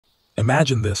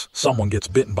Imagine this: someone gets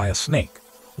bitten by a snake.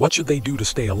 What should they do to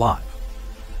stay alive?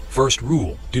 First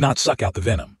rule: do not suck out the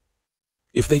venom.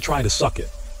 If they try to suck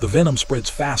it, the venom spreads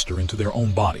faster into their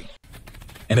own body.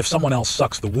 And if someone else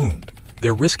sucks the wound,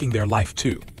 they're risking their life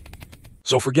too.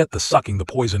 So forget the sucking the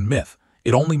poison myth.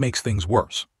 It only makes things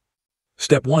worse.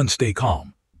 Step 1. Stay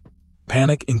calm.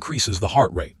 Panic increases the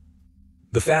heart rate.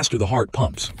 The faster the heart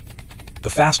pumps, the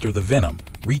faster the venom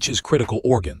reaches critical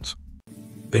organs.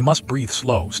 They must breathe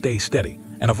slow, stay steady,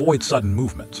 and avoid sudden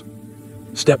movements.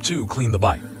 Step 2. Clean the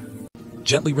bite.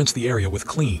 Gently rinse the area with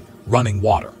clean, running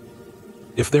water.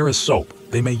 If there is soap,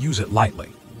 they may use it lightly.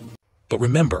 But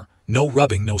remember, no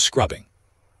rubbing, no scrubbing.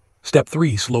 Step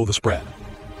 3. Slow the spread.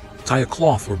 Tie a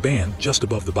cloth or band just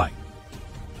above the bite.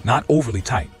 Not overly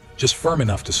tight, just firm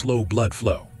enough to slow blood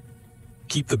flow.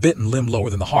 Keep the bitten limb lower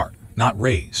than the heart, not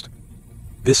raised.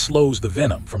 This slows the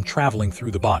venom from traveling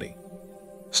through the body.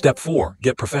 Step 4.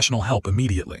 Get professional help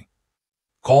immediately.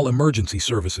 Call emergency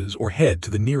services or head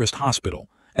to the nearest hospital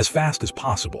as fast as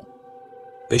possible.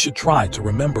 They should try to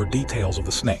remember details of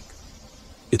the snake: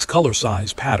 its color,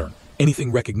 size, pattern,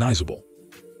 anything recognizable,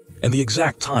 and the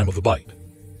exact time of the bite.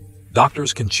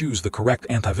 Doctors can choose the correct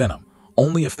antivenom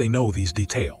only if they know these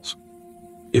details.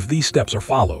 If these steps are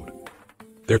followed,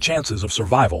 their chances of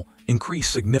survival increase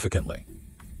significantly.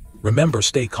 Remember,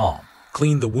 stay calm,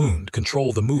 clean the wound,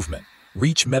 control the movement,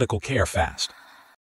 reach medical care fast.